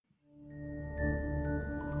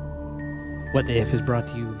What the If is brought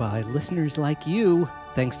to you by listeners like you,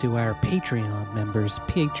 thanks to our Patreon members,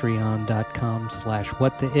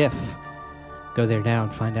 patreon.com/whattheif. Go there now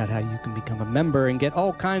and find out how you can become a member and get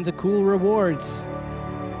all kinds of cool rewards.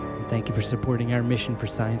 And thank you for supporting our mission for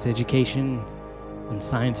science education and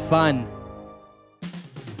science fun.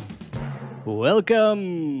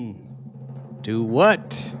 Welcome to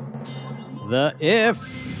What the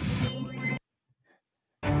If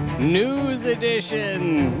News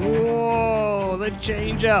Edition. Whoa, the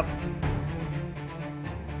change up.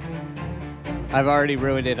 I've already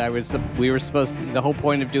ruined it. We were supposed to, the whole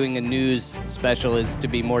point of doing a news special is to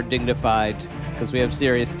be more dignified because we have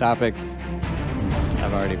serious topics.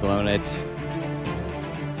 I've already blown it.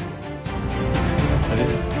 But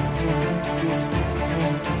this is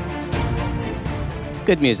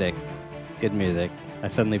good music. Good music. I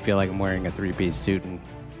suddenly feel like I'm wearing a three-piece suit and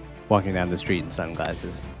walking down the street in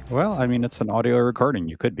sunglasses. Well, I mean, it's an audio recording.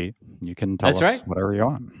 You could be. You can tell us right. whatever you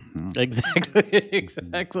want. Exactly.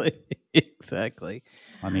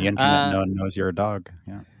 On the internet, no one knows you're a dog.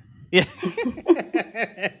 Yeah.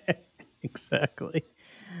 Exactly.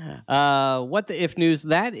 What the If News?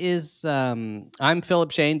 That is, I'm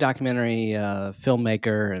Philip Shane, documentary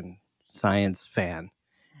filmmaker and science fan.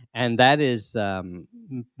 And that is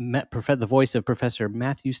the voice of Professor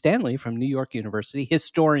Matthew Stanley from New York University,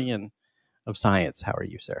 historian of science. How are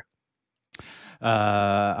you, sir?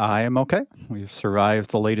 I am okay. We've survived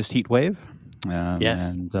the latest heat wave. Yes.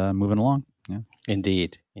 And moving along. Yeah.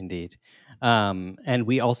 Indeed. And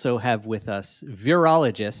we also have with us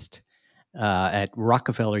virologist at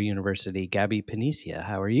Rockefeller University, Gabby Panicia.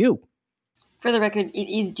 How are you? For the record,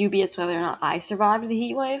 it is dubious whether or not I survived the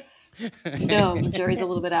heat wave. Still, the jury's a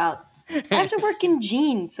little bit out. I have to work in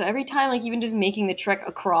jeans, so every time, like, even just making the trek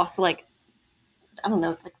across, like, I don't know,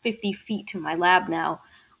 it's like 50 feet to my lab now,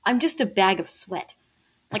 I'm just a bag of sweat.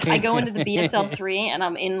 Like, I go into the BSL-3, and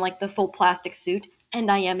I'm in, like, the full plastic suit, and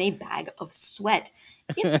I am a bag of sweat.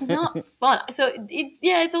 It's not fun. So, it's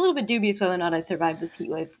a little bit dubious whether or not I survived this heat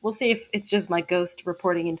wave. We'll see if it's just my ghost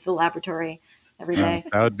reporting into the laboratory every day.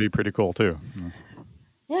 That would be pretty cool, too.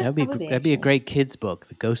 Yeah, that'd be a great kid's book,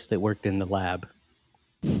 The Ghost That Worked in the Lab.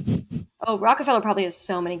 Oh, Rockefeller probably has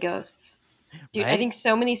so many ghosts. Dude, right? I think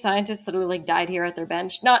so many scientists literally like died here at their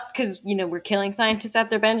bench. Not because, we're killing scientists at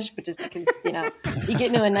their bench, but just because, you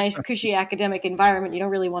get into a nice, cushy academic environment, you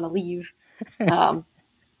don't really want to leave. Probably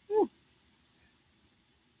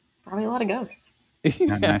a lot of ghosts.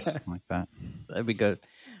 Yeah, nice, like that. That'd be good.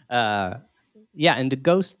 And the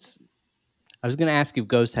ghosts, I was going to ask if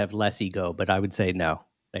ghosts have less ego, but I would say no.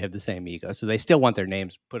 They have the same ego. So they still want their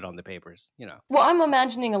names put on the papers, Well, I'm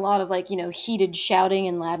imagining a lot of, heated shouting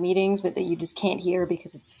in lab meetings, but that you just can't hear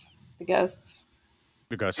because it's the ghosts.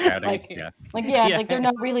 The ghost shouting, like they're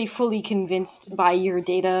not really fully convinced by your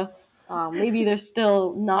data. Maybe they're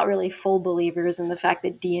still not really full believers in the fact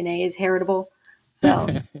that DNA is heritable. So,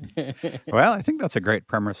 well, I think that's a great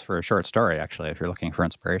premise for a short story, actually, if you're looking for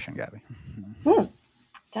inspiration, Gabby.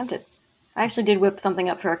 Tempted. I actually did whip something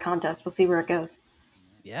up for a contest. We'll see where it goes.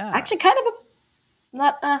 Yeah. Actually, kind of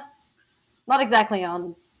not exactly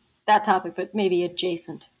on that topic, but maybe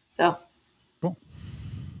adjacent. So, cool.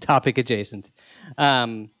 Topic adjacent.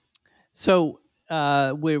 So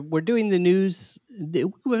we're doing the news.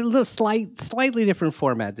 We're a little slightly different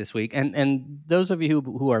format this week, and those of you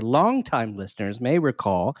who are longtime listeners may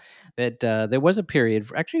recall that there was a period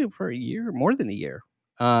for a year, more than a year,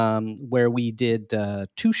 where we did 2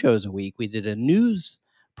 shows a week. We did a news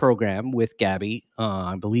program with Gabby,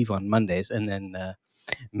 I believe on Mondays, and then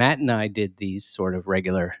Matt and I did these sort of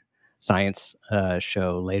regular science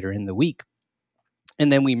show later in the week.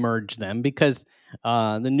 And then we merged them because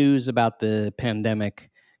the news about the pandemic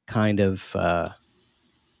kind of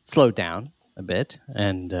slowed down a bit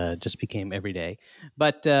and just became everyday.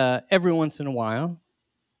 But every once in a while,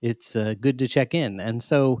 it's good to check in. And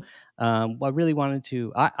so I really wanted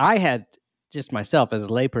to, I had just myself as a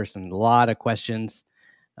layperson, a lot of questions.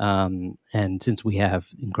 And since we have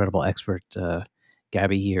incredible expert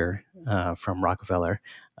Gabby here from Rockefeller,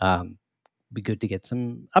 be good to get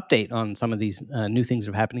some update on some of these new things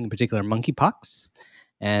that are happening, in particular monkeypox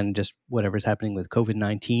and just whatever's happening with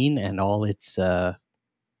COVID-19 and all its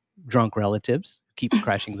drunk relatives keep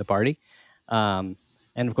crashing the party. And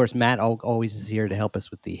of course, Matt always is here to help us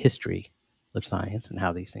with the history of science and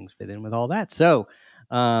how these things fit in with all that. So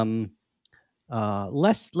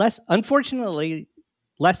unfortunately,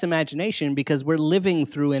 less imagination because we're living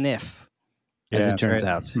through an if, as it turns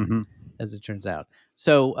out. Mm-hmm. As it turns out.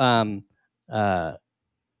 So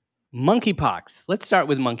monkeypox. Let's start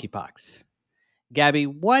with monkeypox. Gabby,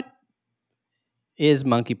 what is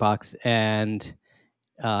monkeypox, and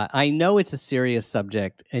I know it's a serious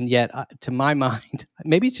subject, and yet, to my mind,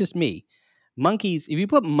 maybe it's just me. Monkeys. If you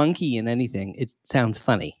put monkey in anything, it sounds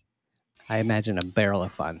funny. I imagine a barrel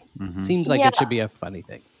of fun. Seems like Yeah. it should be a funny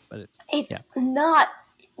thing, but it's It's not.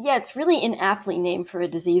 Yeah, it's really inaptly named for a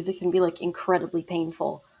disease. It can be like incredibly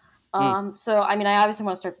painful. So, I mean, I obviously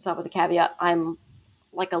want to start this off with a caveat. I'm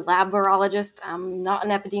like a lab virologist. I'm not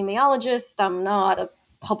an epidemiologist. I'm not a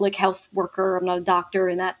public health worker. I'm not a doctor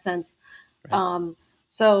in that sense. Right.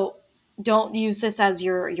 So, don't use this as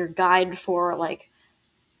your guide for like,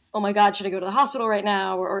 oh my God, should I go to the hospital right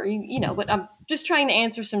now? Or you know, but I'm just trying to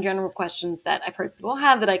answer some general questions that I've heard people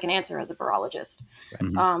have that I can answer as a virologist.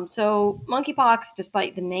 So monkeypox,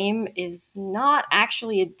 despite the name, is not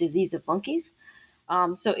actually a disease of monkeys.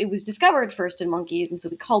 So it was discovered first in monkeys, and so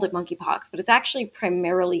we called it monkeypox, but it's actually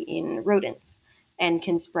primarily in rodents and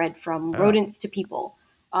can spread from rodents to people.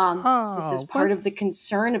 This is part of the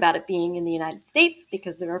concern about it being in the United States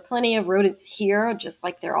because there are plenty of rodents here, just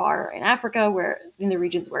like there are in Africa, where in the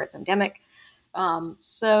regions where it's endemic.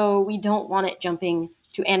 So we don't want it jumping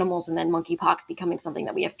to animals and then monkeypox becoming something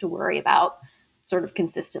that we have to worry about sort of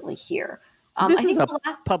consistently here. So this I is think a the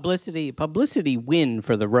last publicity win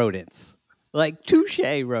for the rodents. Like touche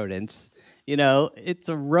rodents. You know, it's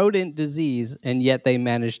a rodent disease, and yet they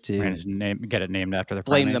managed to Get it named after the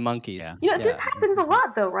blame the primates. monkeys. Yeah. this happens a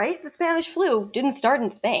lot though, right? The Spanish flu didn't start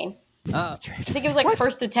in Spain. That's right. I think it was like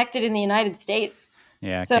first detected in the United States.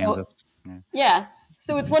 Yeah, So Kansas. yeah,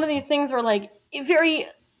 so it's one of these things where like in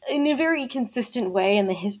a very consistent way in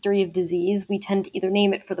the history of disease, we tend to either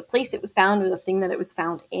name it for the place it was found or the thing that it was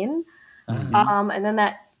found in, and then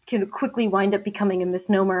that can quickly wind up becoming a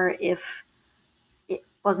misnomer if it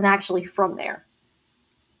wasn't actually from there.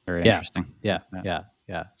 Very interesting. Yeah.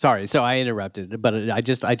 Sorry, so I interrupted, but I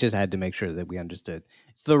just had to make sure that we understood.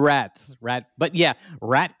 It's the rat, but yeah,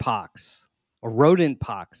 rat pox or rodent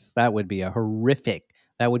pox. That would be a horrific.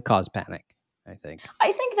 That would cause panic, I think.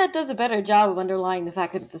 I think that does a better job of underlying the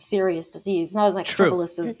fact that it's a serious disease, not as like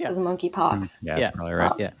frivolous as monkeypox. Yeah, probably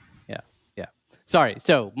right. Yeah. Sorry.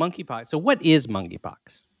 So monkeypox. So what is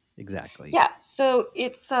monkeypox exactly? Yeah. So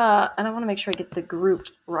it's and I want to make sure I get the group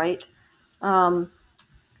right. So I'm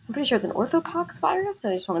pretty sure it's an orthopox virus.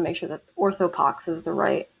 I just want to make sure that orthopox is the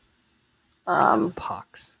right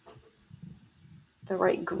Orthopox. the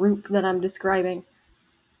right group that I'm describing.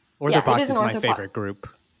 Orthopox is is an my orthopox. favorite group.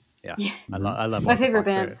 Yeah. I love My Orthopox. favorite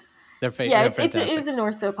band. They're It fantastic. is an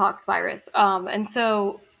orthopox virus. And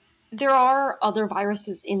so there are other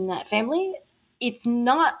viruses in that family. It's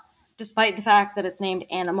not, despite the fact that it's named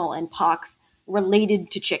animal and pox, related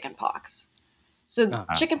to chickenpox. So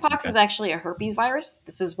chickenpox is actually a herpes virus.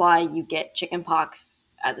 This is why you get chickenpox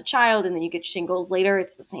as a child and then you get shingles later.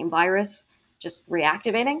 It's the same virus, just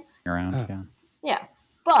reactivating. Yeah.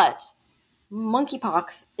 But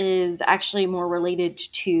monkeypox is actually more related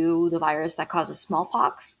to the virus that causes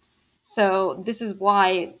smallpox. So this is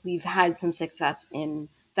why we've had some success in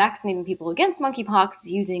vaccinating people against monkeypox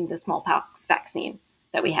using the smallpox vaccine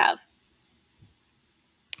that we have.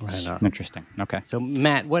 Right on. Interesting. Okay. So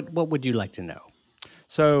Matt, what would you like to know?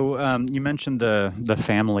 So you mentioned the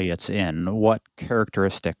family it's in. What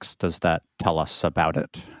characteristics does that tell us about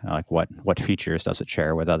it? Like what features does it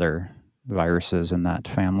share with other viruses in that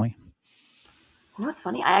family? You know what's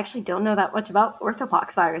funny? I actually don't know that much about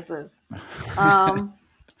orthopox viruses.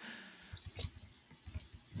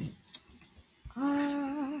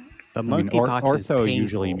 But monkeypox is ortho painful.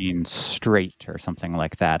 usually means straight or something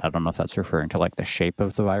like that. I don't know if that's referring to like the shape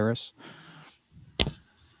of the virus.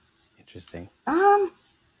 Interesting.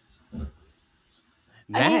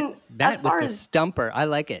 I mean, Matt as far with the as stumper, I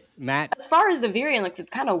like it. Matt, as far as the variant looks, it's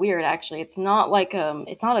kind of weird actually. It's not like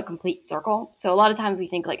it's not a complete circle. So a lot of times we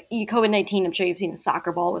think like COVID-19. I'm sure you've seen the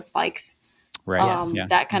soccer ball with spikes, Right.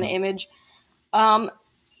 that kind of image.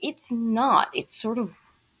 It's not. It's sort of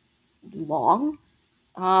long,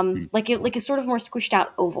 like a sort of more squished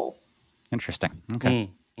out oval. Interesting.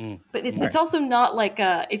 Okay. But it's also not like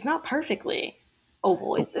it's not perfectly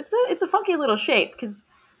oval. It's a funky little shape because.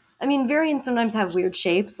 I mean, variants sometimes have weird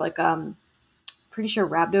shapes, like pretty sure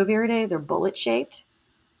rhabdoviridae, they're bullet shaped,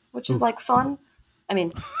 which is like fun. I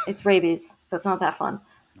mean, it's rabies, so it's not that fun.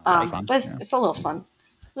 But it's a little fun.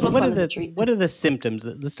 What are the symptoms?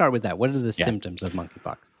 Let's start with that. What are the symptoms of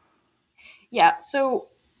monkeypox? Yeah, so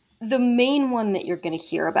the main one that you're going to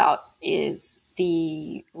hear about is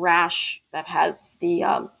the rash that has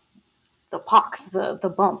the pox,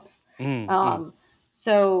 the bumps.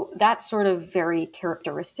 So that's sort of very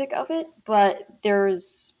characteristic of it, but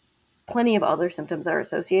there's plenty of other symptoms that are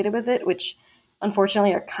associated with it, which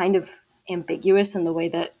unfortunately are kind of ambiguous in the way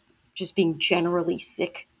that just being generally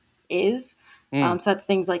sick is. So that's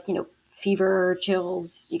things like, fever,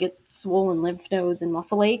 chills, you get swollen lymph nodes and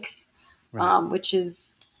muscle aches, Right. which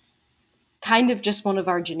is kind of just one of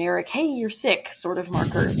our generic, hey, you're sick sort of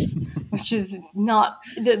markers, which is not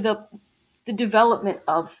the development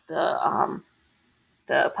of the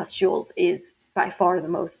pustules is by far the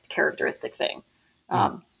most characteristic thing.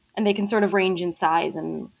 And they can sort of range in size.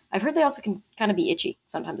 And I've heard they also can kind of be itchy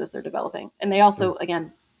sometimes as they're developing. And they also,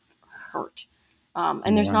 again, hurt.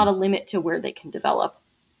 And there's Yeah. not a limit to where they can develop.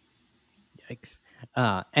 Yikes.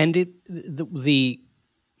 And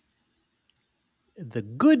the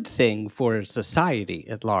good thing for society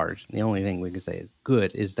at large, the only thing we can say is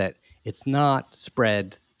good, is that it's not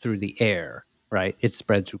spread through the air, right? It's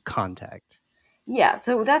spread through contact. Yeah,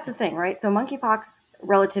 so that's the thing, right? So monkeypox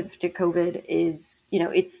relative to COVID is,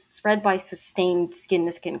 it's spread by sustained skin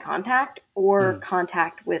to skin contact or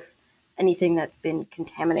contact with anything that's been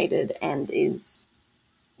contaminated and is,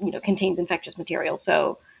 contains infectious material.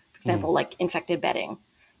 So, for example, like infected bedding.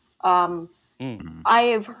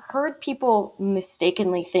 I've heard people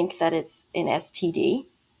mistakenly think that it's an STD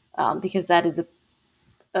because that is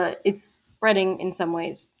it's spreading in some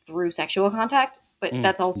ways through sexual contact, but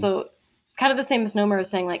that's also it's kind of the same misnomer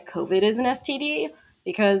as saying like COVID is an STD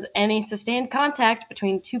because any sustained contact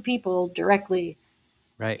between two people directly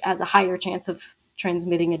Right. has a higher chance of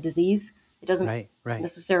transmitting a disease. It doesn't Right.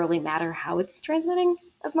 necessarily matter how it's transmitting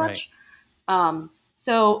as much.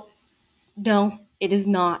 So no, it is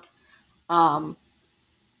not.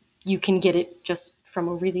 You can get it just from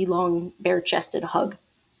a really long bare-chested hug.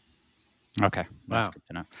 Okay, that's Wow. good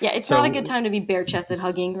to know. Yeah, it's not a good time to be bare-chested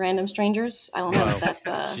hugging random strangers. I don't know if that's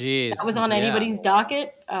Jeez. that was on Yeah. anybody's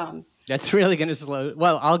docket. That's really going to slow.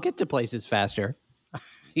 Well, I'll get to places faster.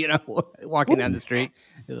 Walking down the street,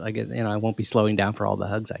 I won't be slowing down for all the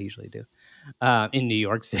hugs I usually do in New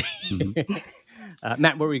York City.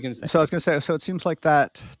 Matt, what were you going to say? So I was going to say, so it seems like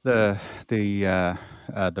that the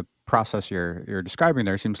process you're describing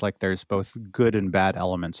there seems like there's both good and bad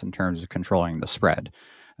elements in terms of controlling the spread.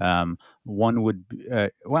 One would,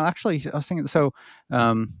 well, actually, I was thinking, so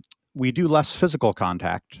we do less physical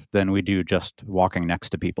contact than we do just walking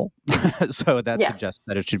next to people. So that suggests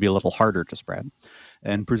that it should be a little harder to spread.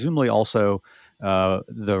 And presumably also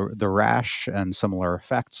the rash and similar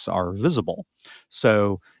effects are visible.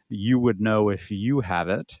 So you would know if you have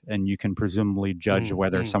it, and you can presumably judge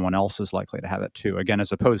whether someone else is likely to have it too. Again,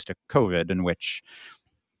 as opposed to COVID, in which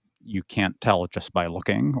you can't tell just by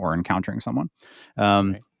looking or encountering someone.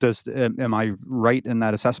 Am I right in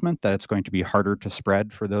that assessment that it's going to be harder to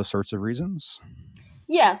spread for those sorts of reasons?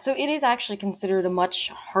 Yeah, so it is actually considered a much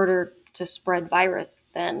harder to spread virus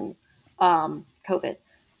than COVID.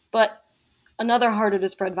 But another harder to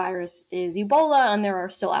spread virus is Ebola, and there are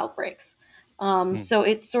still outbreaks. So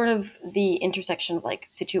it's sort of the intersection of like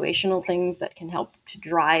situational things that can help to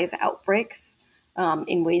drive outbreaks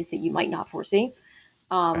in ways that you might not foresee.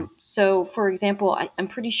 So, for example, I'm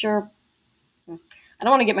pretty sure, I don't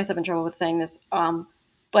want to get myself in trouble with saying this,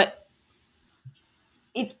 but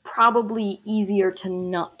it's probably easier to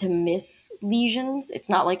not to miss lesions. It's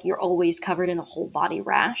not like you're always covered in a whole body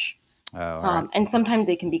rash. And sometimes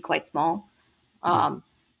they can be quite small.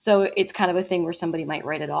 So it's kind of a thing where somebody might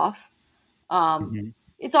write it off.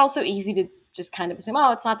 It's also easy to just kind of assume,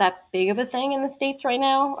 oh, it's not that big of a thing in the States right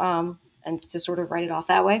now, and to sort of write it off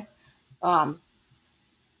that way.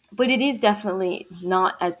 But it is definitely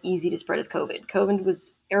not as easy to spread as COVID. COVID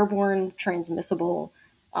was airborne, transmissible,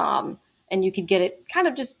 and you could get it kind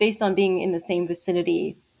of just based on being in the same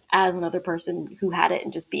vicinity as another person who had it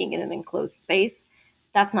and just being in an enclosed space.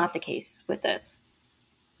 That's not the case with this.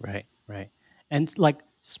 Right. And like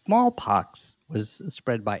smallpox was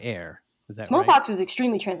spread by air. Is that Smallpox was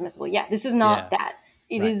extremely transmissible. Yeah, this is not that.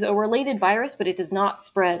 It is a related virus, but it does not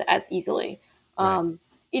spread as easily.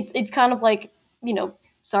 It's kind of like,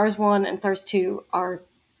 SARS-1 and SARS-2 are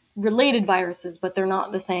related viruses, but they're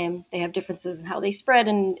not the same. They have differences in how they spread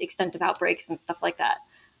and extent of outbreaks and stuff like that.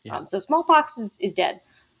 So smallpox is dead.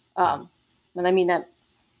 And I mean that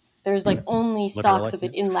there's like only stocks of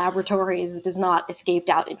it in laboratories. It has not escaped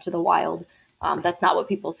out into the wild. That's not what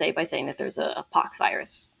people say by saying that there's a pox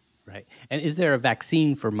virus. Right. And is there a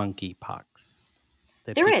vaccine for monkeypox?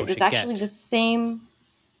 There is. It's actually the same.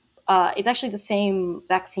 It's actually the same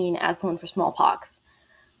vaccine as the one for smallpox.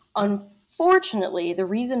 Unfortunately, the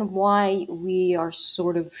reason why we are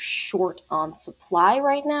sort of short on supply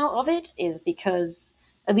right now of it is because,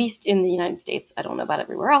 at least in the United States, I don't know about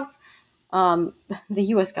everywhere else, the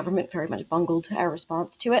U.S. government very much bungled our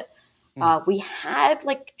response to it. We had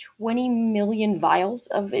like 20 million vials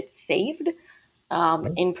of it saved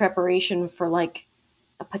in preparation for like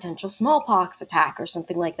a potential smallpox attack or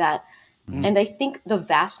something like that. Mhm. And I think the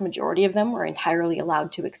vast majority of them were entirely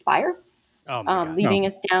allowed to expire, Oh my god. leaving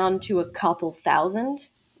us down to a couple thousand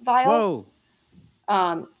vials.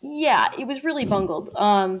 Whoa. Yeah, it was really bungled.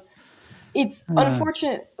 It's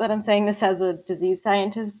unfortunate that I'm saying this as a disease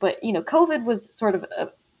scientist, but COVID was sort of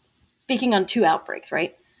speaking on two outbreaks,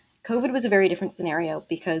 right? COVID was a very different scenario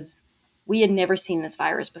because we had never seen this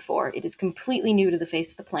virus before. It is completely new to the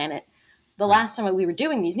face of the planet. The last time we were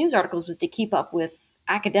doing these news articles was to keep up with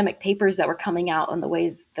academic papers that were coming out on the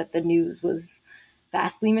ways that the news was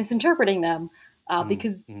vastly misinterpreting them,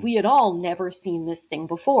 because we had all never seen this thing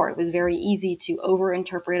before. It was very easy to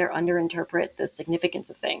overinterpret or underinterpret the significance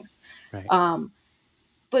of things. Right.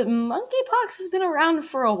 But monkeypox has been around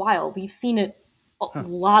for a while. We've seen it a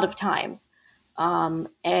lot of times. And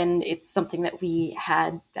it's something that we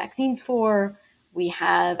had vaccines for. We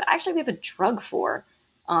have a drug for.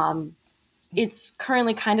 It's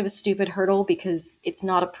currently kind of a stupid hurdle because it's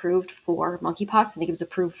not approved for monkeypox. I think it was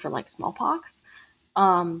approved for like smallpox,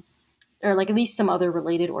 or like at least some other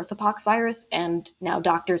related orthopox virus. And now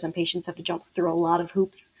doctors and patients have to jump through a lot of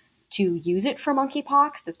hoops to use it for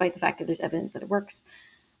monkeypox, despite the fact that there's evidence that it works.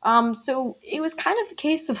 So it was kind of the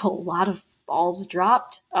case of a lot of balls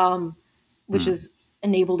dropped, which has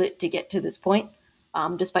enabled it to get to this point,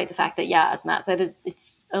 despite the fact that, yeah, as Matt said,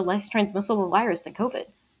 it's a less transmissible virus than COVID.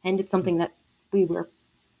 And it's something that we were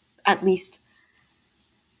at least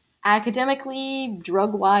academically,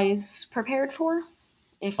 drug-wise, prepared for,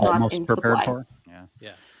 if not Almost in prepared supply. for?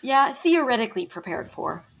 Yeah. Yeah, theoretically prepared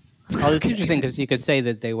for. Oh, it's interesting because you could say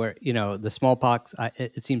that they were, the smallpox.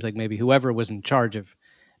 It seems like maybe whoever was in charge of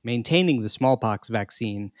maintaining the smallpox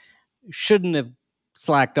vaccine shouldn't have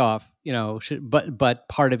slacked off, but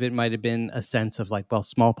part of it might have been a sense of like, well,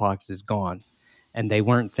 smallpox is gone, and they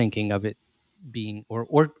weren't thinking of it being,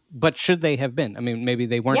 but should they have been? I mean, maybe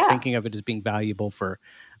they weren't thinking of it as being valuable for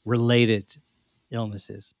related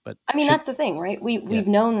illnesses, but I mean, that's the thing, right? We've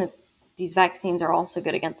known that these vaccines are also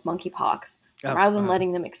good against monkeypox. Rather than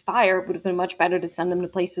letting them expire, it would have been much better to send them to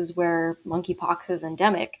places where monkeypox is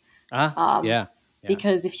endemic. Yeah.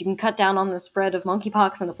 Because if you can cut down on the spread of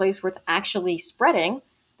monkeypox in the place where it's actually spreading,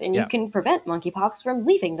 then you can prevent monkeypox from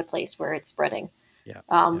leaving the place where it's spreading.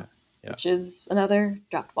 Which is another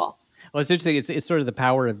dropped ball. Well, it's interesting. It's sort of the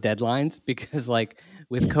power of deadlines because, like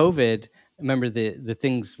with COVID, remember the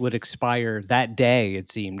things would expire that day. It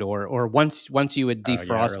seemed, or once you had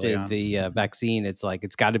defrosted the vaccine, it's like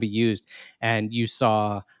it's got to be used. And you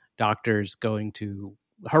saw doctors going to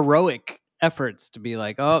heroic efforts to be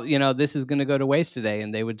like, oh, this is going to go to waste today,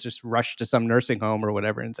 and they would just rush to some nursing home or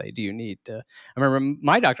whatever and say, "Do you need to?" I remember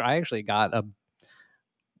my doctor. I actually got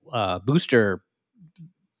a booster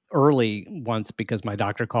early once because my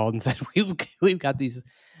doctor called and said we've got these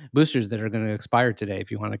boosters that are going to expire today.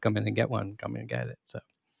 If you want to come in and get one, come in and get it. So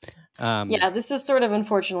this is sort of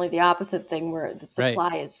unfortunately the opposite thing where the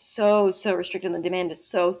supply is so restricted and the demand is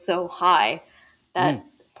so high that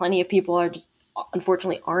plenty of people are just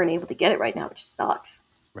unfortunately aren't able to get it right now, which sucks.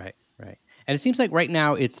 Right. And it seems like right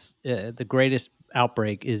now it's the greatest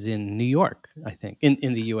outbreak is in New York, I think,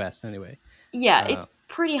 in the US anyway. Yeah, it's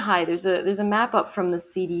pretty high. There's a map up from the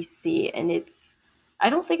CDC, and I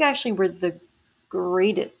don't think actually we're the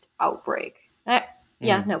greatest outbreak.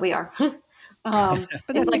 No, we are. But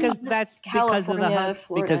that's because of the hug.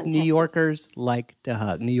 Florida, because New Yorkers like to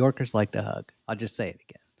hug. New Yorkers like to hug. I'll just say it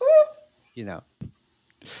again.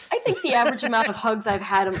 I think the average amount of hugs I've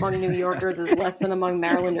had among New Yorkers is less than among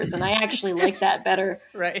Marylanders, and I actually like that better.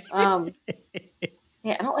 Right. I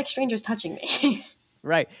don't like strangers touching me.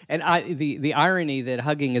 Right. And the irony that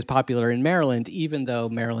hugging is popular in Maryland, even though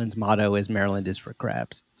Maryland's motto is Maryland is for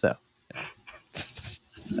crabs. So it's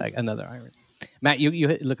like another irony. Matt, you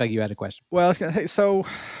look like you had a question. Well, I was gonna say, so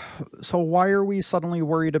why are we suddenly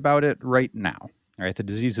worried about it right now? All right, the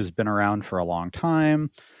disease has been around for a long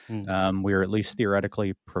time. We're at least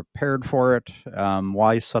theoretically prepared for it.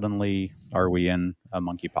 Why suddenly are we in a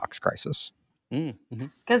monkeypox crisis?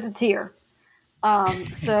 Because it's here.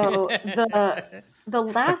 So the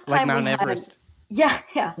last like time Mount we Everest. had,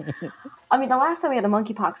 yeah. I mean, the last time we had a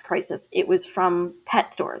monkeypox crisis, it was from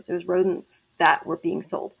pet stores. It was rodents that were being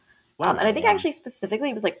sold. And I think actually specifically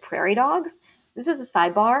it was like prairie dogs. This is a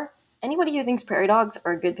sidebar. Anybody who thinks prairie dogs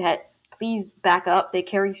are a good pet, please back up. They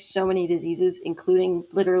carry so many diseases, including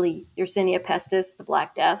literally Yersinia pestis, the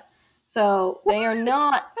Black Death. So they are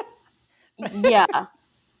not. Yeah,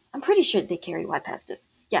 I'm pretty sure they carry Y. pestis.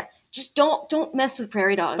 Yeah, just don't mess with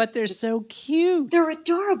prairie dogs. But they're so cute. They're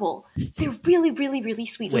adorable. They're really, really, really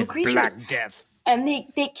sweet little creatures. Black Death. And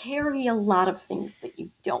they carry a lot of things that you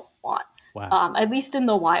don't want. Wow. At least in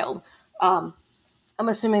the wild. I'm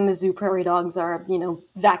assuming the zoo prairie dogs are,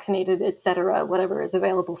 vaccinated, etc., whatever is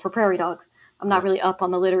available for prairie dogs. I'm not really up on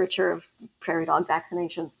the literature of prairie dog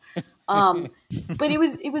vaccinations. But it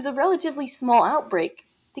was a relatively small outbreak.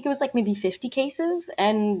 I think it was like maybe 50 cases,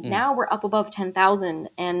 and now we're up above 10,000,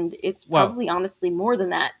 and it's Whoa. probably honestly more than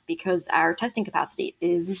that because our testing capacity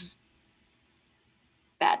is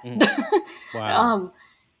bad. Wow.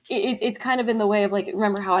 It's kind of in the way of, like,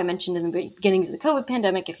 remember how I mentioned in the beginnings of the COVID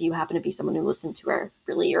pandemic, if you happen to be someone who listened to our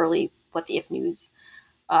really early What the If News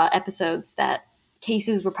episodes, that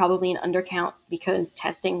cases were probably an undercount because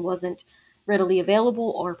testing wasn't readily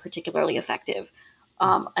available or particularly effective.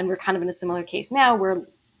 And we're kind of in a similar case now where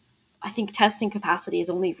I think testing capacity has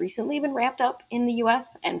only recently been ramped up in the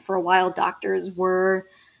US. And for a while, doctors were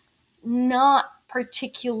not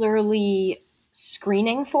particularly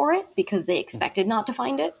screening for it because they expected not to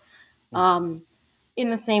find it. In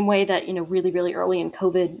the same way that, really, really early in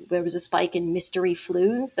COVID, there was a spike in mystery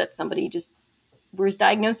flus that somebody just was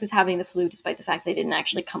diagnosed as having the flu despite the fact they didn't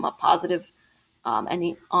actually come up positive on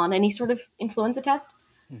any sort of influenza test.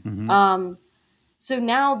 So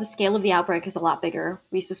now the scale of the outbreak is a lot bigger.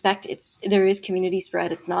 We suspect there is community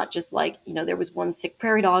spread. It's not just like, there was one sick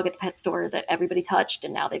prairie dog at the pet store that everybody touched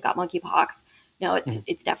and now they've got monkeypox. No,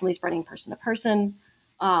 it's definitely spreading person to person.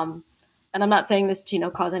 And I'm not saying this to,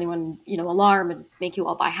 cause anyone, alarm and make you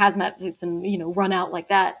all buy hazmat suits and, run out like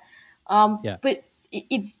that. But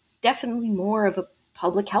it's definitely more of a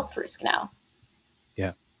public health risk now.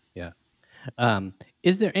 Yeah.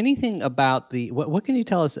 Is there anything about what can you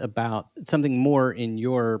tell us about something more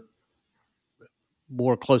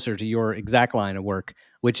closer to your exact line of work,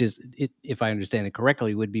 which is, if I understand it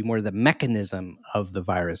correctly, would be more the mechanism of the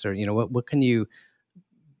virus, or what can you,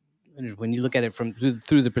 when you look at it from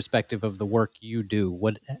through the perspective of the work you do,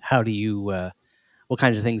 what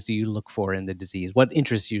kinds of things do you look for in the disease? What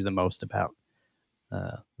interests you the most about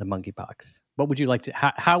the monkeypox? What would you like to?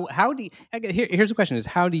 How do you? Here's a question: is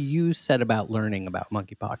how do you set about learning about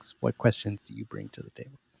monkeypox? What questions do you bring to the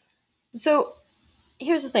table? So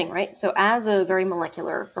here's the thing, right? So as a very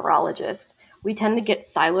molecular virologist, we tend to get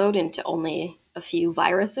siloed into only a few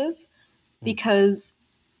viruses because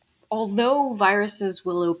although viruses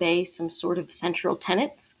will obey some sort of central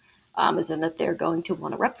tenets, as in that they're going to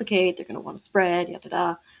want to replicate, they're going to want to spread, yada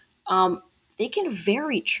da, they can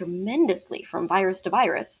vary tremendously from virus to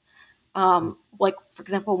virus. Like, for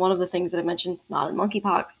example, one of the things that I mentioned, not in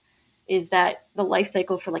monkeypox, is that the life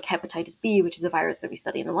cycle for like hepatitis B, which is a virus that we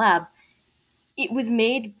study in the lab, it was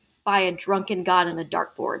made by a drunken god on a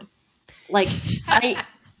dartboard. Like,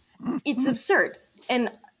 it's absurd.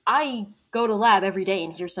 And I go to lab every day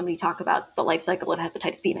and hear somebody talk about the life cycle of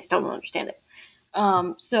hepatitis B, and I still don't understand it.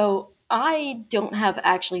 So I don't have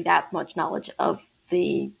actually that much knowledge of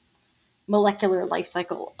the molecular life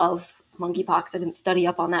cycle of monkeypox. I didn't study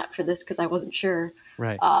up on that for this because I wasn't sure.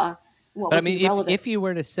 Right. What But I would be mean, relevant. if you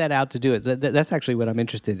were to set out to do it, that's actually what I'm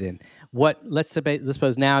interested in. Let's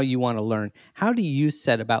suppose now you want to learn. How do you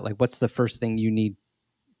set about, like, what's the first thing you need?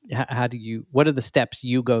 What are the steps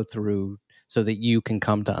you go through so that you can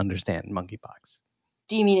come to understand monkeypox?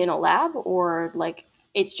 Do you mean in a lab or like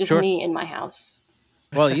it's just Sure. me in my house?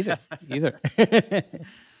 Well, either.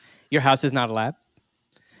 Your house is not a lab?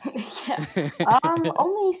 Yeah.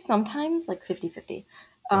 Only sometimes, like 50-50.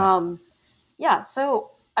 Right. Yeah,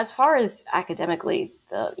 so as far as academically,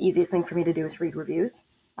 the easiest thing for me to do is read reviews.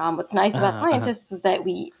 What's nice about scientists is that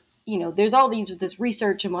there's all this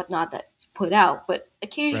research and whatnot that's put out, but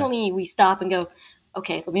occasionally we stop and go,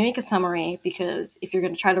 okay, let me make a summary, because if you're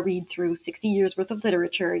going to try to read through 60 years worth of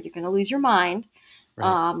literature, you're going to lose your mind.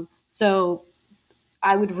 Right. So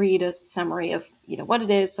I would read a summary of, what it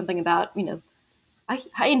is, something about,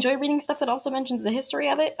 I enjoy reading stuff that also mentions the history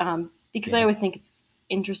of it, because I always think it's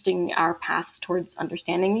interesting our paths towards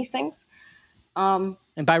understanding these things. And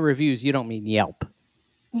by reviews, you don't mean Yelp.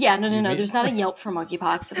 Yeah, no. There's not a Yelp for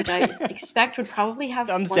monkeypox, which I expect would probably have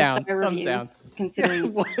one-star reviews,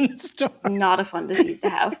 considering it's not a fun disease to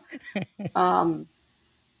have.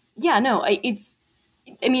 Yeah, no, it's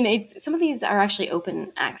some of these are actually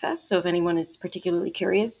open access, so if anyone is particularly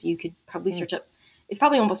curious, you could probably search up. It's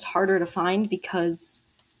probably almost harder to find because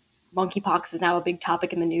monkeypox is now a big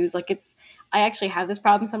topic in the news. I actually have this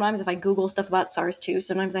problem sometimes. If I Google stuff about SARS-2,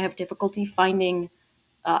 sometimes I have difficulty finding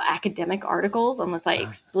academic articles unless I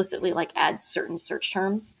explicitly add certain search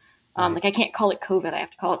terms. Like, I can't call it COVID. I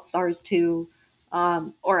have to call it SARS-2,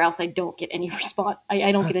 or else I don't get any response.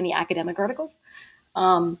 I don't get any academic articles.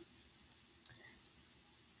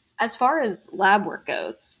 As far as lab work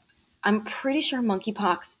goes, I'm pretty sure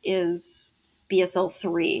monkeypox is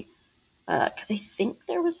BSL-3, because I think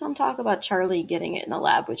there was some talk about Charlie getting it in the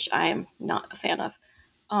lab, which I am not a fan of.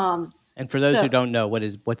 And for those So- who don't know,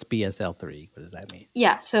 what's BSL-3? What does that mean?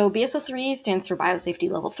 Yeah, so BSL-3 stands for Biosafety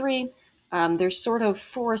Level 3. There's sort of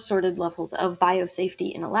 4 assorted levels of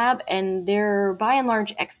biosafety in a lab, and they're by and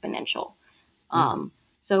large exponential.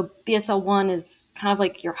 So BSL-1 is kind of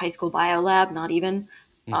like your high school bio lab, not even.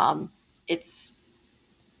 It's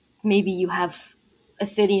maybe you have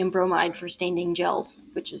ethidium bromide for staining gels,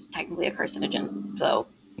 which is technically a carcinogen. So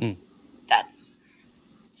that's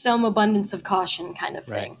some abundance of caution kind of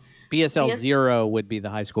thing. BSL-0 would be the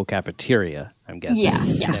high school cafeteria, I'm guessing. Yeah,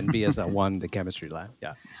 yeah. And then BSL-1, the chemistry lab.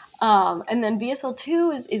 Yeah. And then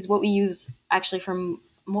BSL-2 is what we use actually for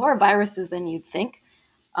more viruses than you'd think.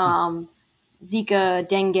 Zika,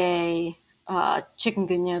 dengue,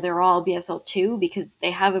 chikungunya, they're all BSL-2 because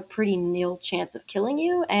they have a pretty nil chance of killing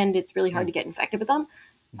you, and it's really hard to get infected with them.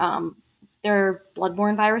 They're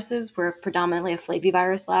bloodborne viruses. We're predominantly a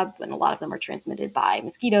flavivirus lab, and a lot of them are transmitted by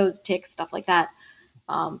mosquitoes, ticks, stuff like that.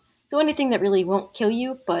 So anything that really won't kill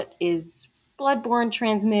you, but is bloodborne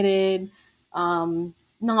transmitted,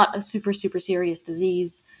 not a super, super serious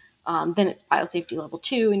disease, then it's biosafety level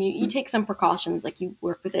 2, and you take some precautions, like you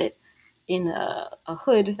work with it in a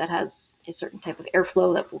hood that has a certain type of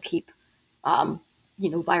airflow that will keep,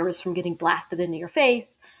 virus from getting blasted into your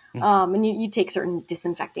face, and you take certain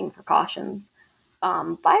disinfecting precautions.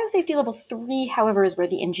 Biosafety level 3, however, is where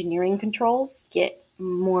the engineering controls get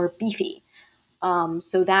more beefy.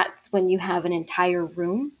 So that's when you have an entire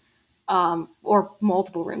room or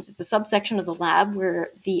multiple rooms. It's a subsection of the lab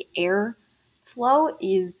where the air flow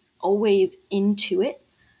is always into it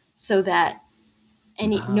so that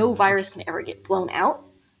no virus can ever get blown out.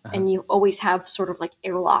 And you always have sort of like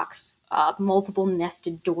airlocks, multiple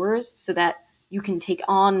nested doors so that you can take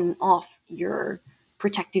on and off your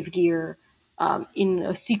protective gear in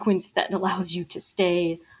a sequence that allows you to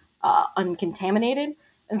stay uncontaminated.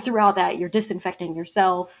 And throughout that, you're disinfecting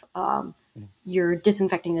yourself. You're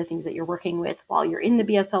disinfecting the things that you're working with while you're in the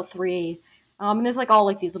BSL-3. And there's like all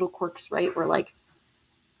like these little quirks, right? Where like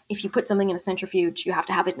if you put something in a centrifuge, you have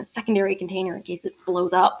to have it in a secondary container in case it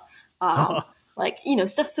blows up. Like,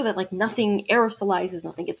 stuff so that like nothing aerosolizes,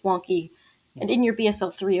 nothing gets wonky. And in your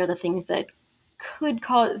BSL-3 are the things that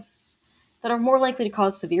that are more likely to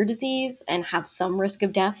cause severe disease and have some risk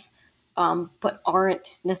of death, but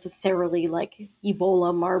aren't necessarily like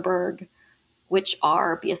Ebola, Marburg, which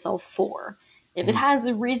are BSL-4. If it has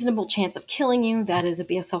a reasonable chance of killing you, that is a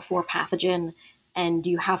BSL-4 pathogen, and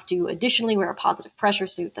you have to additionally wear a positive pressure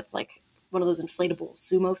suit that's like one of those inflatable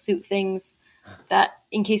sumo suit things that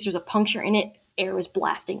in case there's a puncture in it, air is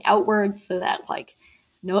blasting outwards so that like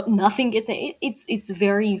nothing gets in. It's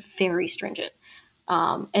very, very stringent.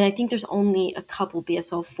 And I think there's only a couple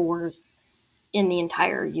BSL-4s in the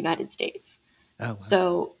entire United States. Oh, wow.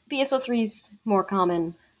 So BSL-3 is more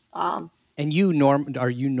common. And are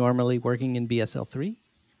you normally working in BSL-3?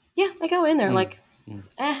 Yeah, I go in there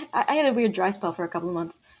I had a weird dry spell for a couple of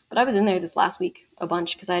months, but I was in there this last week a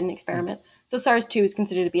bunch because I had an experiment. So SARS-2 is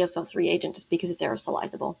considered a BSL-3 agent just because it's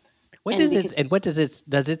aerosolizable. What does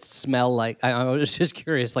it smell like? I was just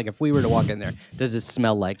curious, like if we were to walk in there, does it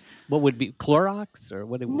smell like, what would be Clorox or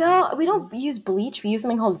what? No, we don't use bleach. We use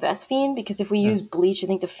something called Vesphine because if we use bleach, I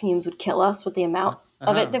think the fumes would kill us with the amount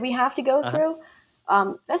of it that we have to go through.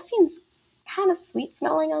 Vesphine's kind of sweet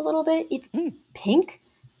smelling a little bit. It's pink,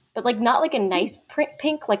 but like not like a nice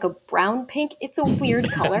pink, like a brown pink. It's a weird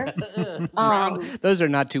color. Brown. Those are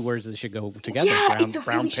not two words that should go together. Yeah, brown, it's a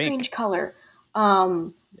brown, really pink. strange color.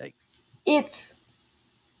 Yikes.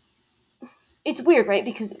 It's weird, right?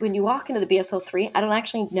 Because when you walk into the BSL-3, I don't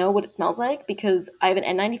actually know what it smells like because I have an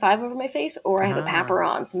N95 over my face or I have a PAPR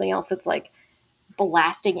on, something else that's like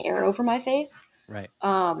blasting air over my face. Right.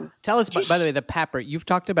 Tell us, by the way, the PAPR. You've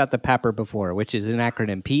talked about the PAPR before, which is an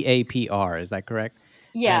acronym, PAPR. Is that correct?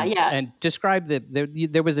 Yeah, yeah. And describe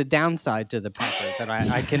there was a downside to the PAPR that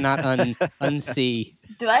I cannot unsee.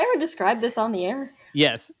 Did I ever describe this on the air?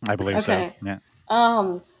 Yes. I believe so.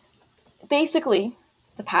 Yeah. Basically,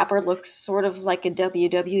 the PAPR looks sort of like a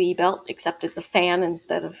WWE belt, except it's a fan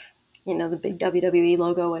instead of, the big WWE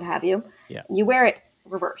logo, what have you. Yeah. And you wear it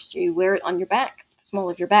reversed. You wear it on your back, the small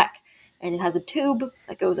of your back. And it has a tube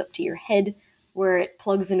that goes up to your head where it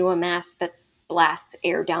plugs into a mask that blasts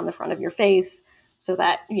air down the front of your face so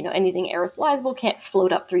that, anything aerosolizable can't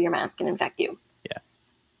float up through your mask and infect you. Yeah.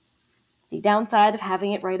 The downside of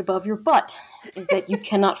having it right above your butt is that you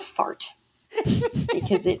cannot fart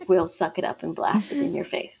because it will suck it up and blast it in your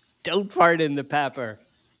face. Don't fart in the PAPR.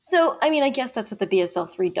 So, I guess that's what the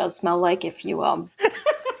BSL-3 does smell like if you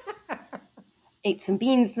ate some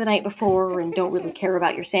beans the night before and don't really care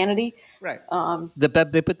about your sanity. Right.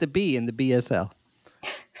 They put the B in the BSL.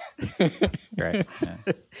 Right. Yeah.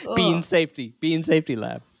 Ugh. Bean safety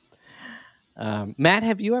lab. Matt,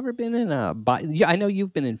 have you ever been in I know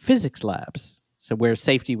you've been in physics labs, so where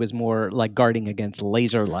safety was more like guarding against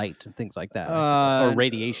laser light and things like that, I suppose, or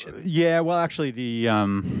radiation. Yeah, well, actually,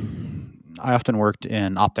 I often worked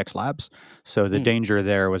in optics labs, so the danger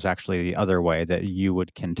there was actually the other way, that you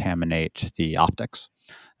would contaminate the optics.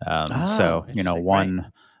 So Interesting. Right.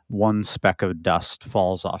 one speck of dust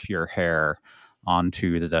falls off your hair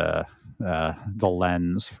onto the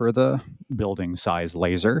lens for the building size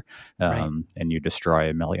laser, Right. and you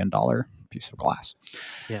destroy $1 million piece of glass.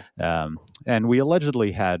 Yeah. And we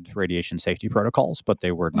allegedly had radiation safety protocols, but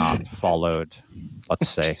they were not followed, let's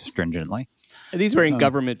say, stringently. These were in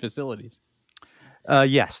government facilities.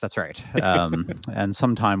 Yes, that's right. And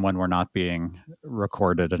sometime when we're not being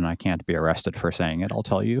recorded and I can't be arrested for saying it, I'll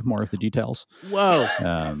tell you more of the details. Whoa.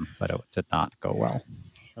 But it did not go well.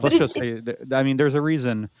 But Let's just say, I mean, there's a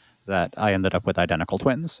reason that I ended up with identical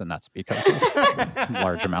twins, and that's because of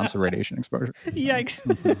large amounts of radiation exposure. Yikes.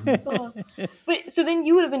 But so then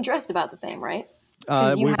you would have been dressed about the same, right?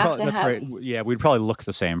 Because you have to that's have right. Yeah, we'd probably look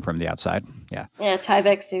the same from the outside. Yeah.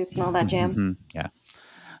 Tyvek suits and all that jam. Yeah.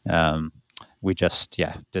 We just,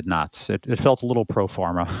 did not. It felt a little pro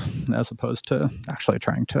forma as opposed to actually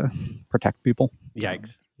trying to protect people.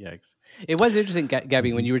 Yikes. It was interesting,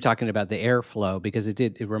 Gabby, when you were talking about the airflow, because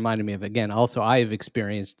it reminded me of, again, also I've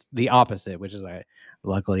experienced the opposite, which is I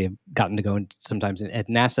luckily have gotten to go sometimes at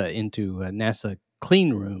NASA into NASA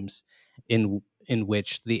clean rooms in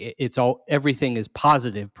which everything is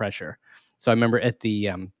positive pressure. So I remember at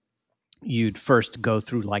the you'd first go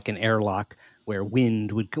through like an airlock where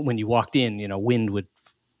wind would, when you walked in,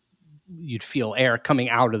 you'd feel air coming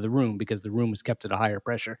out of the room because the room was kept at a higher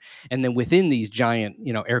pressure. And then within these giant,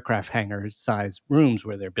 aircraft hangar size rooms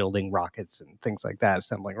where they're building rockets and things like that,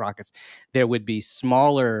 assembling rockets, there would be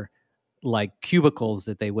smaller like cubicles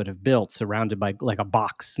that they would have built surrounded by like a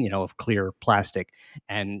box, of clear plastic.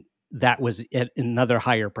 And that was at another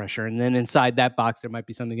higher pressure. And then inside that box, there might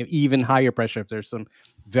be something of even higher pressure if there's some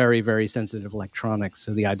very, very sensitive electronics.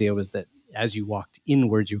 So the idea was that as you walked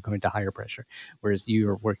inwards, you were going to higher pressure, whereas you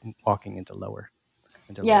were walking into lower.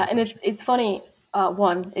 Yeah, and it's funny.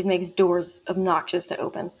 One, it makes doors obnoxious to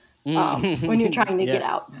open when you're trying to get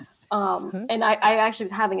out. And I actually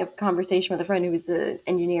was having a conversation with a friend who was an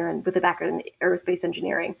engineer and with a background in aerospace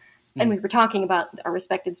engineering. And we were talking about our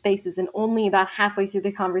respective spaces, and only about halfway through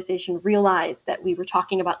the conversation realized that we were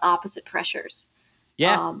talking about opposite pressures.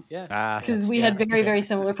 Because we had very, very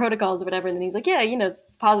similar protocols or whatever. And then he's like,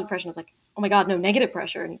 it's positive pressure. And I was like, oh my God, no, negative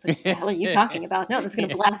pressure. And he's like, what the hell are you talking about? No, that's going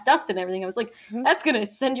to blast dust and everything. I was like, that's going to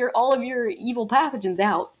send all of your evil pathogens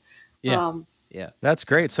out. Yeah. That's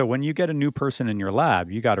great. So when you get a new person in your lab,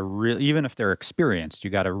 you got to really, even if they're experienced, you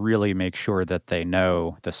got to really make sure that they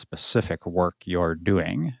know the specific work you're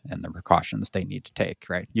doing and the precautions they need to take,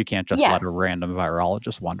 right? You can't just let a random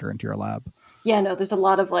virologist wander into your lab. Yeah, no, there's a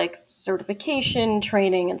lot of like certification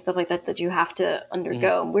training and stuff like that you have to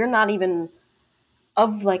undergo. We're not even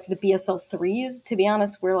of like the BSL 3s, to be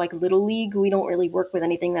honest. We're like little league. We don't really work with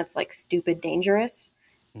anything that's like stupid dangerous.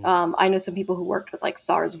 I know some people who worked with like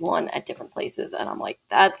SARS-1 at different places, and I'm like,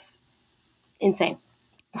 that's insane.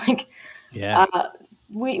 Like,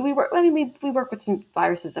 we work. I mean, we work with some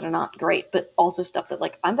viruses that are not great, but also stuff that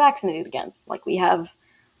like I'm vaccinated against. Like we have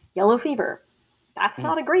yellow fever. That's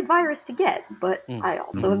not a great virus to get, but I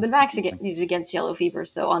also have been vaccinated against yellow fever.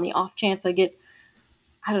 So on the off chance I get,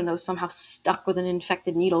 I don't know, somehow stuck with an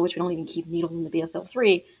infected needle, which we don't even keep needles in the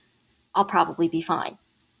BSL-3, I'll probably be fine.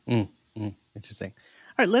 Interesting.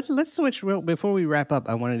 All right, let's switch before we wrap up.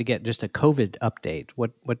 I wanted to get just a COVID update.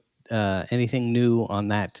 What anything new on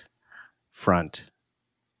that front?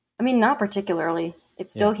 I mean, not particularly.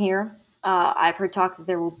 It's still here. I've heard talk that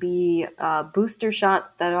there will be booster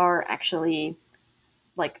shots that are actually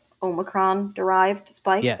like Omicron derived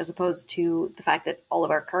spike, as opposed to the fact that all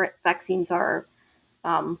of our current vaccines are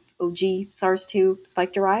OG SARS-2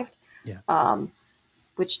 spike derived.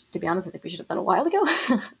 Which, to be honest, I think we should have done a while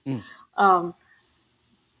ago.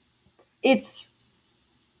 It's,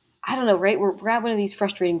 I don't know, right? We're at one of these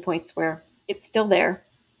frustrating points where it's still there.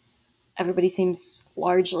 Everybody seems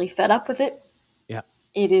largely fed up with it. Yeah.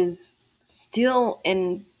 It is still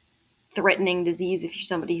a threatening disease if you're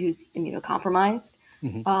somebody who's immunocompromised.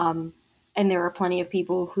 And there are plenty of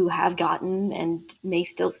people who have gotten and may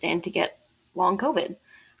still stand to get long COVID.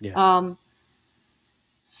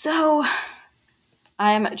 So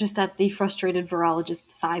I am just at the frustrated virologist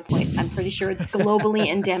sigh point. I'm pretty sure it's globally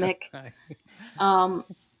endemic.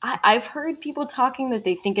 I've heard people talking that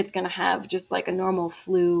they think it's going to have just like a normal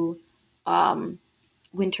flu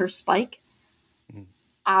winter spike.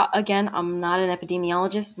 Again, I'm not an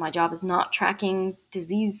epidemiologist. My job is not tracking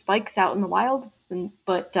disease spikes out in the wild,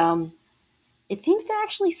 but it seems to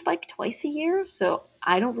actually spike twice a year, so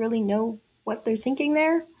I don't really know what they're thinking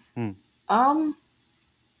there. Hmm. Um,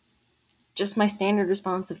 just my standard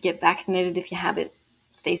response of get vaccinated if you have it,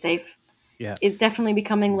 stay safe. Yeah. It's definitely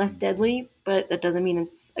becoming less deadly, but that doesn't mean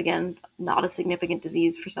it's, again, not a significant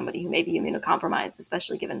disease for somebody who may be immunocompromised,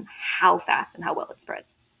 especially given how fast and how well it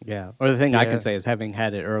spreads. Yeah. Or the thing I Yeah. can say is having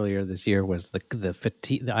had it earlier this year was the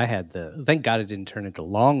fatigue. I had thank God it didn't turn into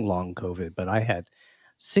long COVID, but I had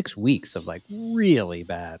 6 weeks of like really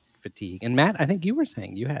bad fatigue. And Matt, I think you were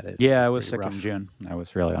saying you had it. Yeah, I was pretty sick rough. in June. That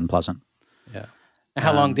was really unpleasant. Yeah.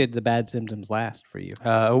 How long Um, did the bad symptoms last for you?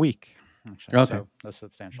 A week, actually. Okay. So a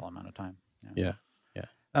substantial amount of time. Yeah.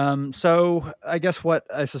 So I guess what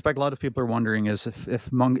I suspect a lot of people are wondering is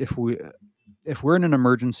if we're in an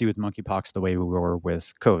emergency with monkeypox the way we were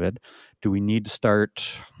with COVID, do we need to start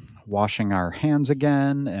washing our hands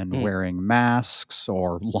again and Mm. wearing masks,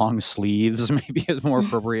 or long sleeves maybe is more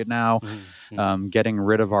appropriate now? Getting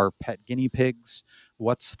rid of our pet guinea pigs.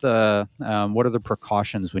 What are the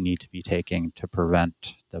precautions we need to be taking to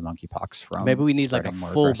prevent the monkeypox from Maybe we need like a spreading more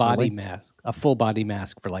full body aggressively?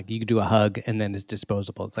 mask for like you could do a hug and then it's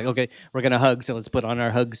disposable. It's like, okay, we're gonna hug, so let's put on our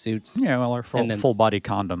hug suits. Yeah, well, our and then- full body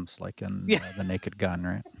condoms, like in Yeah. The Naked Gun,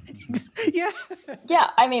 right? Yeah. Yeah,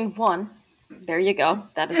 I mean, there you go.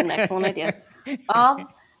 That is an excellent idea.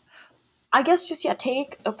 I guess just,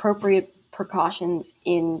 take appropriate precautions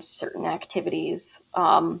in certain activities.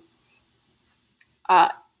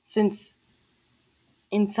 Since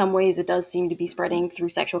in some ways it does seem to be spreading through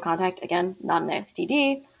sexual contact, again, not an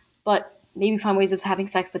STD, but maybe find ways of having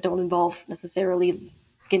sex that don't involve necessarily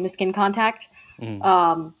skin to skin contact.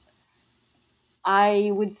 I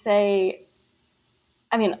would say,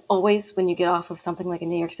 I mean, always when you get off of something like a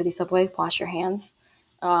New York City subway, wash your hands.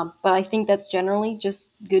 But I think that's generally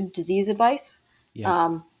just good disease advice.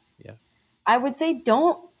 Yes. I would say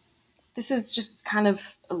this is just kind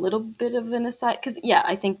of a little bit of an aside, because,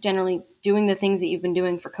 I think generally doing the things that you've been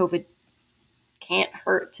doing for COVID can't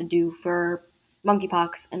hurt to do for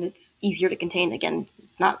monkeypox, and it's easier to contain. Again,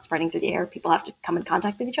 it's not spreading through the air. People have to come in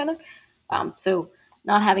contact with each other. So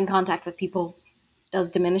not having contact with people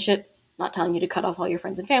does diminish it. Not telling you to cut off all your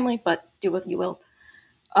friends and family, but do what you will.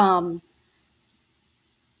 Oh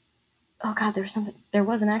God, there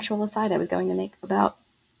was an actual aside I was going to make about.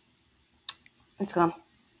 It's gone.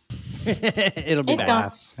 It'll be It's back.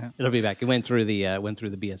 gone. It'll be back. It went through the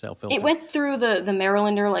BSL filter. It went through the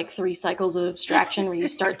Marylander like 3 cycles of abstraction where you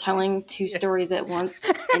start telling 2 stories at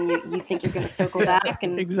once and you think you're going to circle back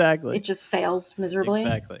and Exactly. it just fails miserably.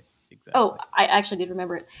 Exactly. Oh, I actually did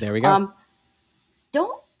remember it. There we go.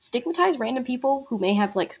 Don't stigmatize random people who may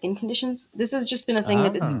have like skin conditions. This has just been a thing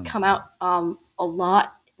that has come out a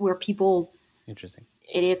lot, where people, Interesting,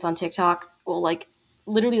 idiots on TikTok, will like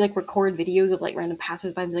literally like record videos of like random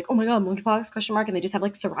passersby and be like, "Oh my God, monkeypox?" and they just have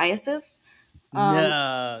like psoriasis.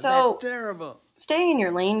 No, so that's terrible. Stay in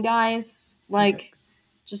your lane, guys. Like,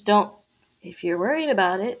 just don't. If you're worried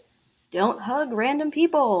about it, don't hug random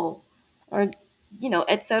people, or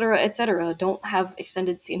et cetera, et cetera. Don't have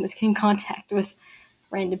extended skin contact with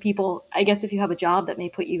random people. I guess if you have a job that may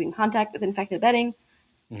put you in contact with infected bedding,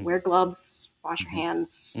 wear gloves, wash your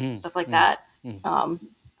hands, stuff like that.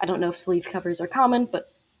 I don't know if sleeve covers are common,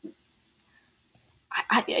 but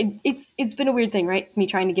it's been a weird thing, right? Me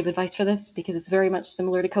trying to give advice for this because it's very much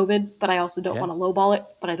similar to COVID, but I also don't want to lowball it,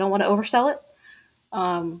 but I don't want to oversell it.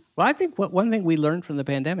 Well, I think one thing we learned from the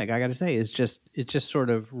pandemic, I got to say, is it just sort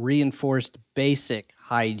of reinforced basic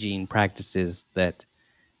hygiene practices that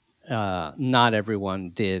not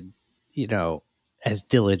everyone did, as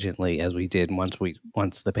diligently as we did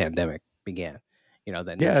once the pandemic began.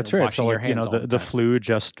 That's right. So, like, the time. flu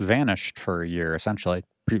just vanished for a year, essentially,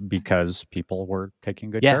 because people were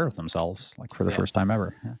taking good care of themselves, like for the first time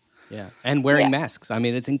ever. Yeah, and wearing masks. I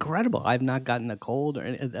mean, it's incredible. I've not gotten a cold,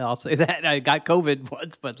 or I'll say that I got COVID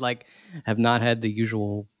once, but like, have not had the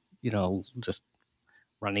usual, just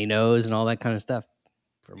runny nose and all that kind of stuff.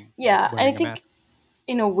 And I think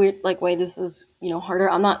in a weird way, this is harder.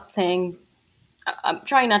 I'm not saying. I'm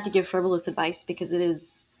trying not to give frivolous advice because it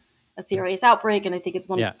is a serious outbreak, and I think it's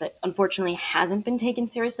one that unfortunately hasn't been taken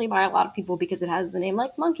seriously by a lot of people because it has the name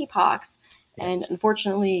like monkeypox, and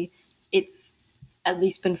unfortunately, it's at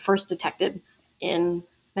least been first detected in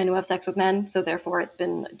men who have sex with men, so therefore it's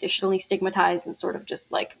been additionally stigmatized and sort of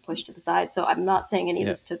just like pushed to the side. So I'm not saying any of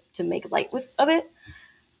this to make light of it,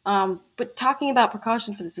 but talking about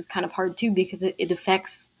precaution for this is kind of hard too because it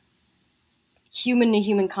affects human to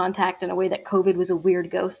human contact in a way that COVID was a weird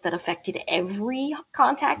ghost that affected every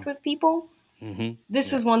contact with people.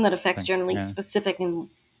 This is one that affects Think- generally yeah. specific and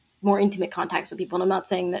more intimate contacts with people. And I'm not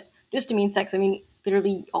saying that just to mean sex. I mean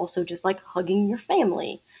literally also just like hugging your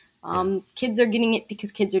family. Kids are getting it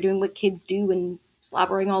because kids are doing what kids do and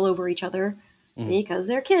slobbering all over each other because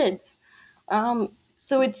they're kids.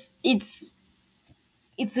 So it's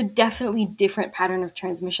a definitely different pattern of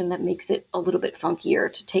transmission that makes it a little bit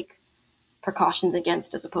funkier to take precautions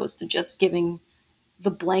against, as opposed to just giving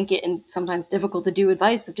the blanket and sometimes difficult to do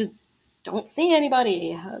advice of just don't see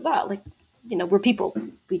anybody. How's that? Like, we're people.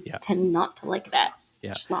 We tend not to like that.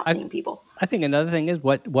 Yeah. Just not seeing people. I think another thing is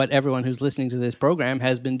what everyone who's listening to this program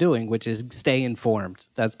has been doing, which is stay informed.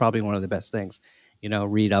 That's probably one of the best things.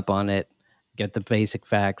 Read up on it, get the basic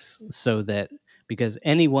facts, so that because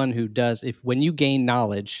anyone who does, when you gain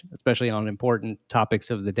knowledge, especially on important topics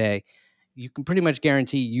of the day, you can pretty much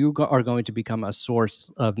guarantee you are going to become a source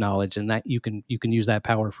of knowledge, and that you can use that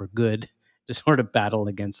power for good to sort of battle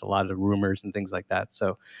against a lot of rumors and things like that.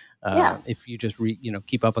 So if you just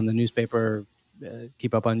keep up on the newspaper,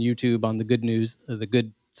 keep up on YouTube, on the good news, the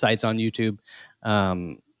good sites on YouTube,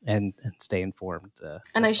 and stay informed.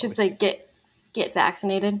 And I should say, get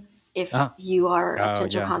vaccinated if you are a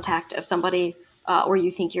potential contact of somebody, or you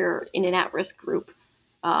think you're in an at-risk group.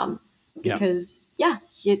 Because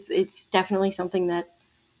it's definitely something that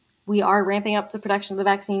we are ramping up the production of the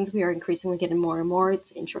vaccines. We are increasingly getting more and more.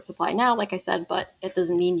 It's in short supply now, like I said, but it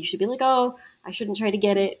doesn't mean you should be like, oh, I shouldn't try to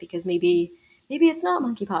get it because maybe it's not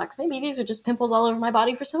monkeypox. Maybe these are just pimples all over my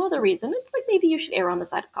body for some other reason. It's like, maybe you should err on the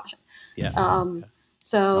side of caution.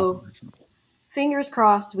 So fingers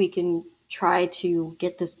crossed we can try to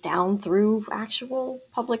get this down through actual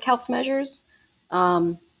public health measures.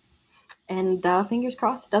 And fingers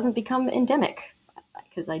crossed it doesn't become endemic,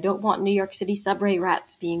 because I don't want New York City subway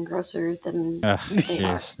rats being grosser than they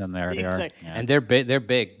are. And there they are. Yeah. And they're big. They're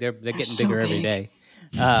big. They're getting so bigger every day.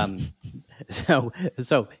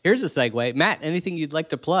 So here's a segue. Matt, anything you'd like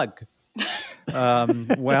to plug?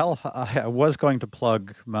 Well, I was going to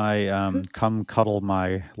plug my Come Cuddle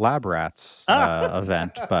My Lab Rats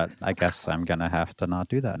event, but I guess I'm going to have to not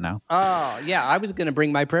do that now. Oh, yeah. I was going to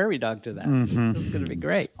bring my prairie dog to that. It was going to be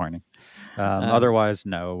great. Disappointing. Otherwise,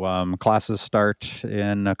 no. Classes start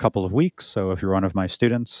in a couple of weeks, so if you're one of my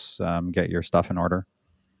students, get your stuff in order.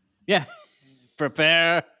 Yeah.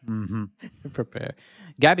 Prepare. Prepare.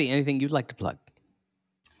 Gabby, anything you'd like to plug?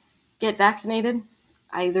 Get vaccinated.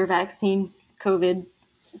 Either vaccine, COVID,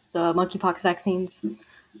 the monkeypox vaccines,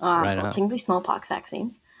 technically smallpox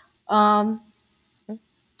vaccines. Nothing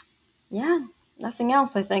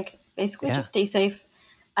else, I think. Basically, just stay safe.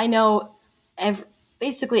 I know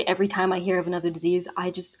basically every time I hear of another disease,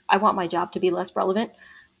 I want my job to be less relevant.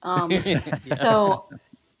 So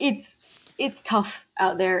it's tough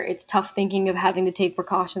out there. It's tough thinking of having to take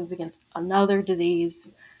precautions against another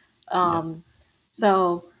disease.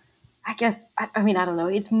 So I guess, I mean, I don't know.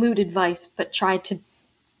 It's mood advice, but try to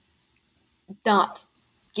not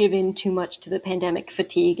give in too much to the pandemic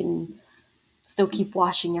fatigue and still keep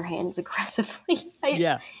washing your hands aggressively.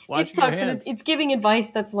 It sucks. And it's giving advice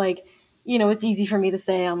that's like, it's easy for me to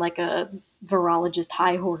say on like a virologist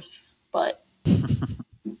high horse, but...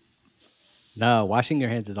 No, washing your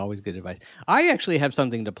hands is always good advice. I actually have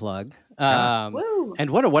something to plug. And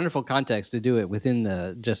what a wonderful context to do it within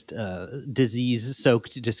the just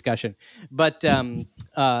disease-soaked discussion. But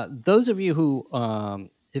those of you who,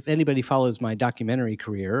 if anybody follows my documentary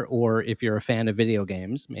career, or if you're a fan of video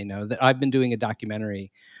games, may know that I've been doing a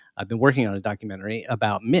documentary. I've been working on a documentary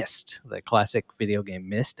about Myst, the classic video game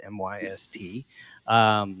Myst, M-Y-S-T.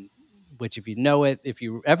 Which, if you know it, if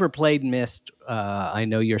you ever played Myst, I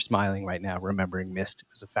know you're smiling right now, remembering Myst. It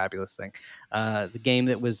was a fabulous thing. The game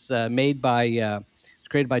that was created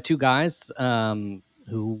by two guys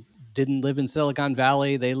who didn't live in Silicon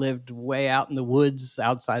Valley. They lived way out in the woods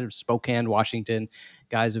outside of Spokane, Washington.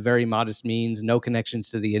 Guys of very modest means, no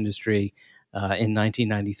connections to the industry, in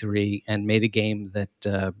 1993, and made a game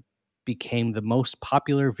that became the most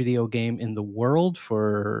popular video game in the world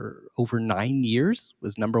for over 9 years,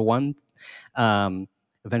 was number one,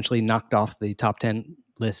 eventually knocked off the top 10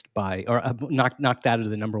 list knocked out of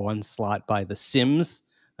the number one slot by The Sims.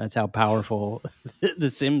 That's how powerful The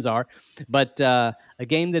Sims are. But a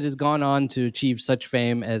game that has gone on to achieve such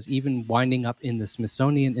fame as even winding up in the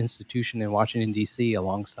Smithsonian Institution in Washington, D.C.,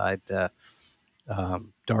 alongside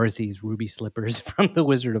Dorothy's ruby slippers from The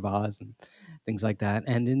Wizard of Oz and things like that,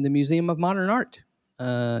 and in the Museum of Modern Art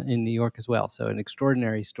in New York as well. So an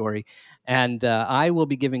extraordinary story. And I will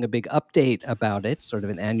be giving a big update about it, sort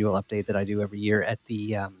of an annual update that I do every year at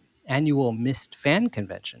the annual Myst fan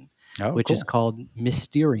convention, which is called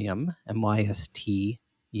Mysterium, M-Y-S-T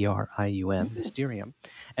ERIUM, Mysterium.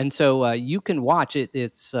 And so you can watch it.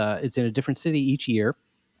 It's in a different city each year.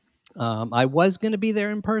 I was going to be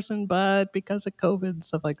there in person, but because of COVID and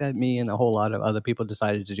stuff like that, me and a whole lot of other people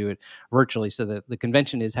decided to do it virtually. So the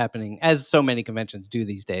convention is happening, as so many conventions do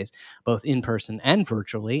these days, both in person and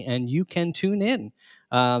virtually, and you can tune in.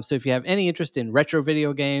 So if you have any interest in retro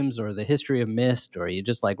video games or the history of Myst, or you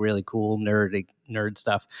just like really cool nerd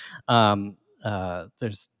stuff,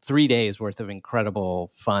 there's 3 days worth of incredible,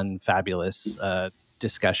 fun, fabulous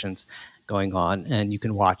discussions going on, and you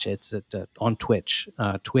can watch it. It's on Twitch,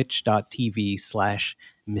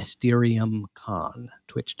 twitch.tv/MysteriumCon,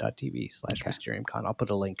 twitch.tv/MysteriumCon. I'll put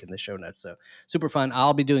a link in the show notes. So super fun.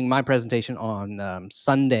 I'll be doing my presentation on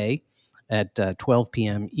Sunday at 12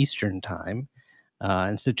 p.m. Eastern time.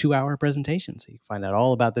 And it's a 2-hour presentation, so you can find out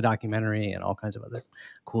all about the documentary and all kinds of other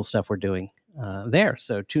cool stuff we're doing there.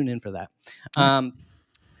 So tune in for that.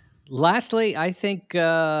 Lastly, I think,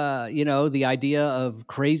 the idea of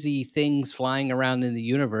crazy things flying around in the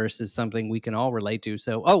universe is something we can all relate to.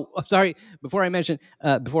 So, sorry, before I forget,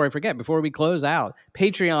 before we close out,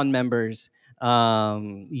 Patreon members,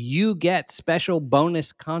 you get special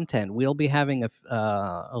bonus content. We'll be having a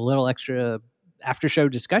little extra after-show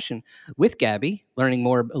discussion with Gabby, learning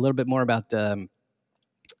a little bit more about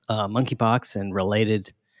monkeypox and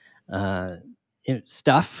related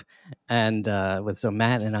stuff, and so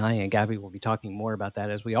Matt and I and Gabby will be talking more about that,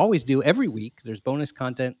 as we always do every week. There's bonus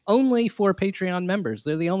content only for Patreon members.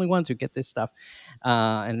 They're the only ones who get this stuff,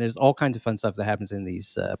 and there's all kinds of fun stuff that happens in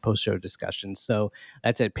these post-show discussions. So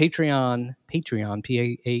that's at Patreon, Patreon,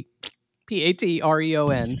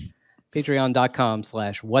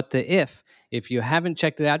 patreon.com/whattheif. If you haven't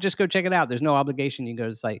checked it out, just go check it out. There's no obligation. You can go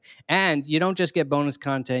to the site, and you don't just get bonus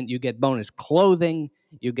content, you get bonus clothing,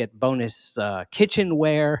 you get bonus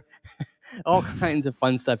kitchenware, all kinds of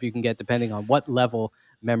fun stuff you can get depending on what level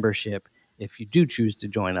membership, if you do choose to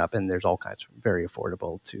join up. And there's all kinds of very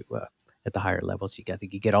affordable to at the higher levels. I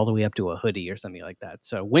think you get all the way up to a hoodie or something like that.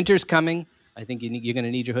 So winter's coming. I think you're going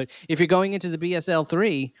to need your hood. If you're going into the BSL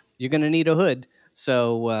 3, you're going to need a hood.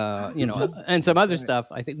 So, and some other stuff.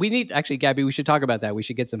 I think we need, actually, Gabby, we should talk about that. We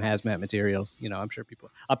should get some hazmat materials. I'm sure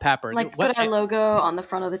a pepper. Like put our logo on the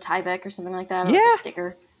front of the Tyvek or something like that. Or yeah. Like a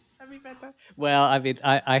sticker. That'd be fantastic. Well, I mean,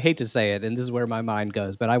 I hate to say it, and this is where my mind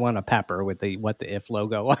goes, but I want a pepper with the What the If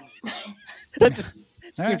logo on it.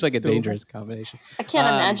 Seems like a dangerous combination. I can't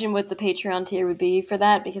imagine what the Patreon tier would be for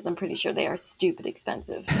that, because I'm pretty sure they are stupid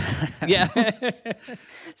expensive. Yeah.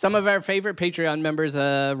 Some of our favorite Patreon members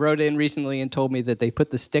wrote in recently and told me that they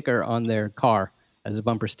put the sticker on their car as a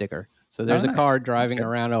bumper sticker. So there's a car driving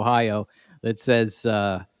around Ohio that says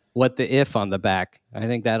What the If on the back. I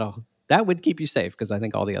think that would keep you safe, because I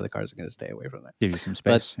think all the other cars are going to stay away from that. Give you some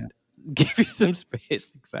space. Give you some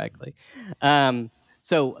space, exactly.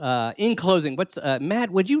 So in closing, Matt,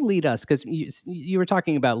 would you lead us? Because you were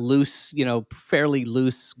talking about loose, fairly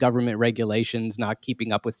loose government regulations, not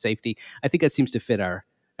keeping up with safety. I think that seems to fit our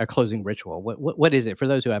closing ritual. What is it for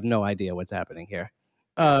those who have no idea what's happening here?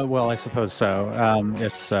 Well, I suppose so.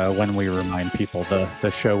 It's when we remind people the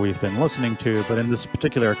show we've been listening to, but in this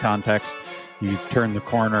particular context, you turn the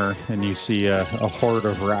corner and you see a horde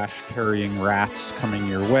of rash-carrying rats coming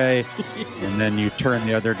your way, and then you turn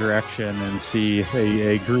the other direction and see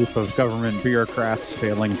a group of government bureaucrats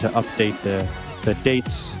failing to update the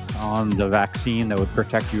dates on the vaccine that would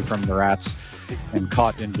protect you from the rats, and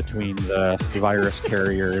caught in between the virus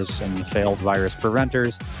carriers and the failed virus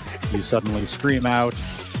preventers, you suddenly scream out,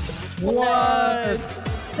 "What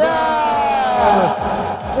the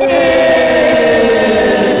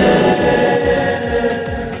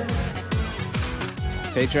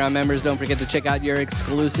Patreon members, don't forget to check out your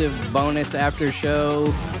exclusive bonus after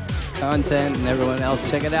show content, and everyone else,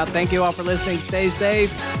 check it out. Thank you all for listening. Stay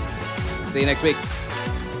safe. See you next week.